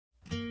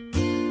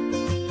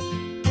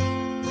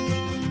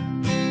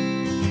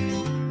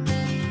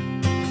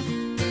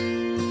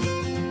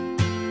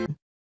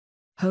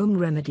Home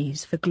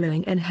remedies for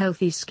glowing and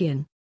healthy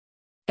skin.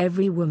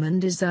 Every woman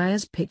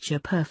desires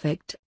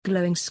picture-perfect,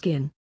 glowing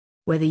skin.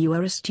 Whether you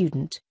are a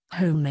student,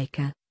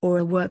 homemaker, or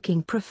a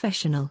working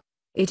professional,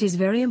 it is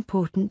very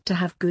important to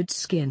have good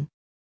skin.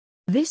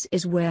 This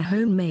is where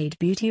homemade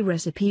beauty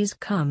recipes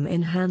come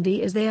in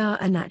handy, as they are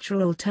a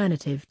natural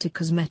alternative to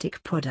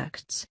cosmetic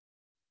products.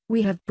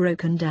 We have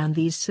broken down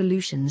these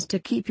solutions to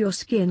keep your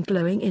skin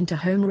glowing into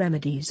home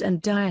remedies and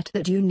diet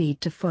that you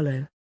need to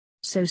follow.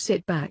 So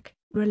sit back,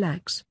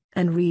 relax,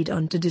 and read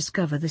on to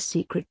discover the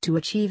secret to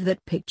achieve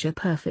that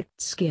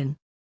picture-perfect skin.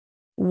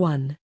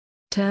 1.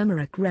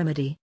 Turmeric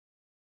Remedy.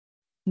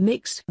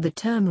 Mix the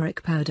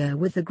turmeric powder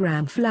with the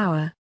gram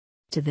flour.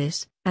 To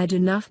this, add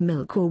enough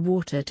milk or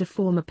water to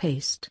form a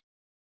paste.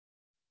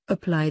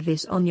 Apply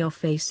this on your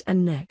face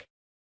and neck.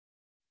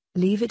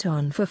 Leave it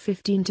on for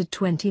 15 to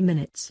 20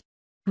 minutes.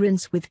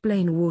 Rinse with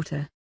plain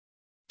water.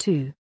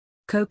 2.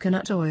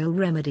 Coconut Oil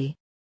Remedy.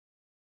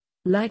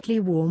 Lightly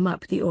warm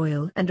up the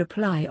oil and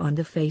apply on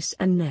the face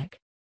and neck.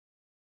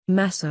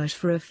 Massage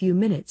for a few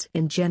minutes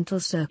in gentle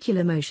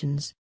circular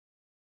motions.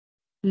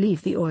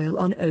 Leave the oil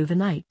on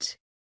overnight.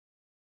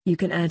 You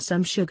can add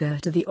some sugar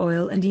to the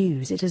oil and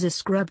use it as a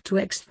scrub to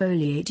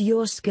exfoliate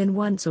your skin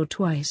once or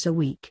twice a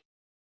week.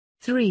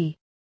 3.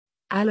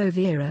 Aloe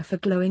Vera for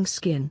glowing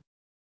skin.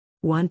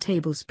 1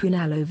 tablespoon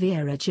aloe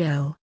vera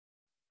gel.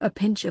 A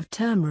pinch of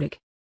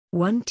turmeric.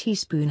 1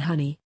 teaspoon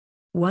honey.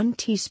 1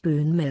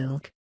 teaspoon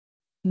milk.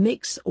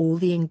 Mix all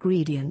the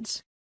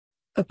ingredients.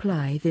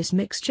 Apply this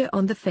mixture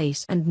on the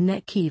face and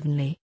neck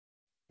evenly.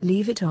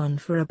 Leave it on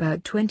for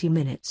about 20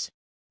 minutes.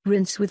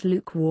 Rinse with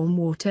lukewarm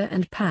water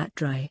and pat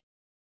dry.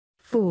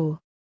 4.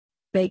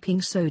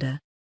 Baking soda.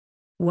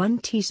 1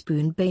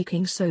 teaspoon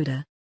baking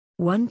soda.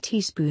 1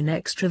 teaspoon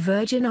extra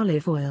virgin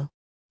olive oil.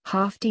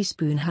 ½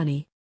 teaspoon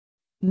honey.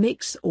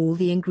 Mix all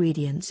the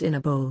ingredients in a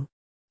bowl.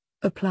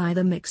 Apply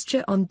the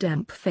mixture on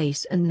damp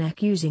face and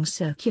neck using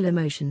circular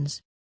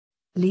motions.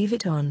 Leave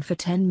it on for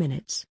 10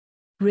 minutes.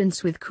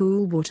 Rinse with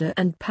cool water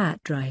and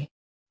pat dry.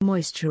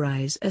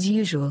 Moisturize as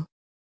usual.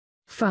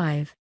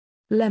 5.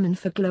 Lemon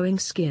for glowing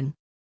skin.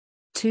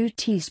 2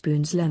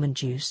 teaspoons lemon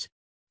juice.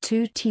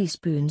 2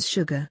 teaspoons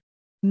sugar.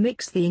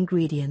 Mix the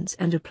ingredients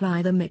and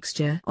apply the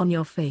mixture on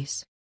your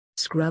face.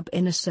 Scrub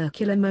in a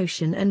circular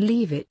motion and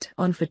leave it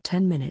on for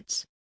 10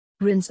 minutes.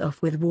 Rinse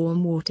off with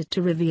warm water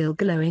to reveal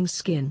glowing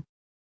skin.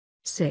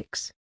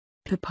 6.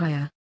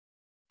 Papaya.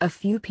 A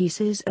few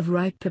pieces of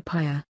ripe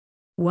papaya.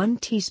 1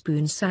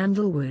 teaspoon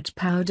sandalwood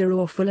powder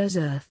or fuller's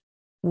earth.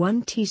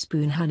 1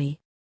 teaspoon honey.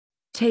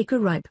 Take a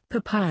ripe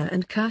papaya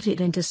and cut it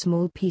into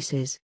small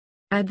pieces.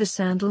 Add the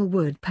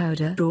sandalwood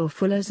powder or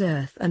fuller's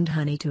earth and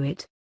honey to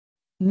it.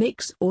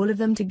 Mix all of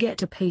them to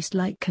get a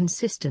paste-like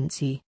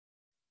consistency.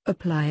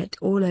 Apply it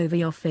all over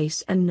your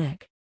face and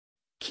neck.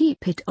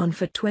 Keep it on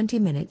for 20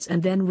 minutes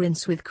and then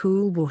rinse with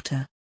cool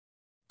water.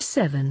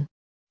 7.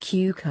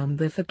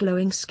 Cucumber for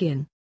glowing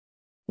skin.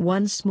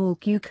 1 small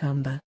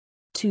cucumber.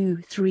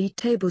 2-3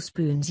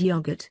 tablespoons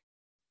yogurt.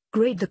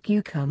 Grate the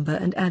cucumber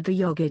and add the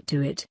yogurt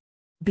to it.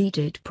 Beat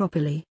it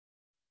properly.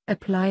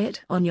 Apply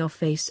it on your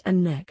face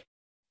and neck.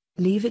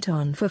 Leave it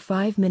on for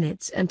 5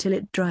 minutes until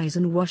it dries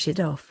and wash it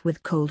off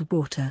with cold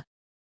water.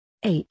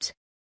 8.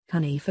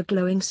 Honey for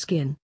glowing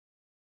skin.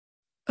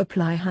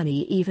 Apply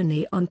honey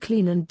evenly on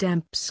clean and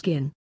damp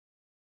skin.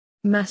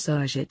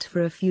 Massage it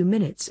for a few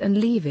minutes and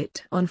leave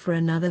it on for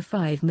another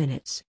 5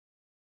 minutes.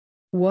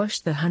 Wash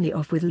the honey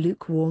off with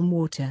lukewarm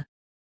water.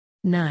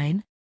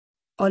 9.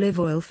 Olive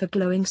oil for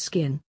glowing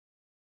skin.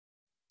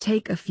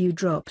 Take a few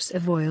drops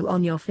of oil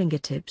on your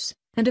fingertips,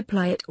 and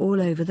apply it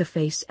all over the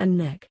face and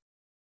neck.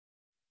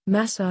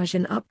 Massage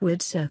in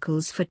upward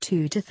circles for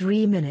 2 to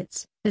 3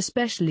 minutes,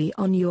 especially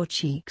on your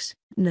cheeks,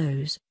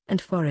 nose,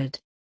 and forehead.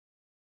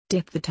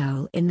 Dip the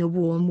towel in the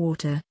warm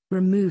water,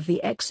 remove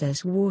the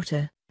excess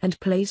water, and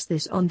place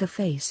this on the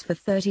face for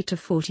 30 to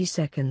 40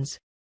 seconds.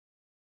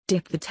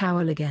 Dip the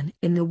towel again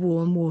in the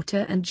warm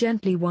water and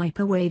gently wipe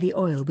away the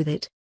oil with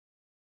it.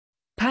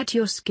 Pat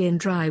your skin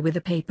dry with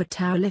a paper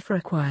towel if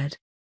required.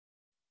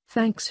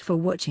 Thanks for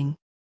watching.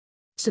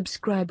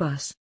 Subscribe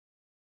us.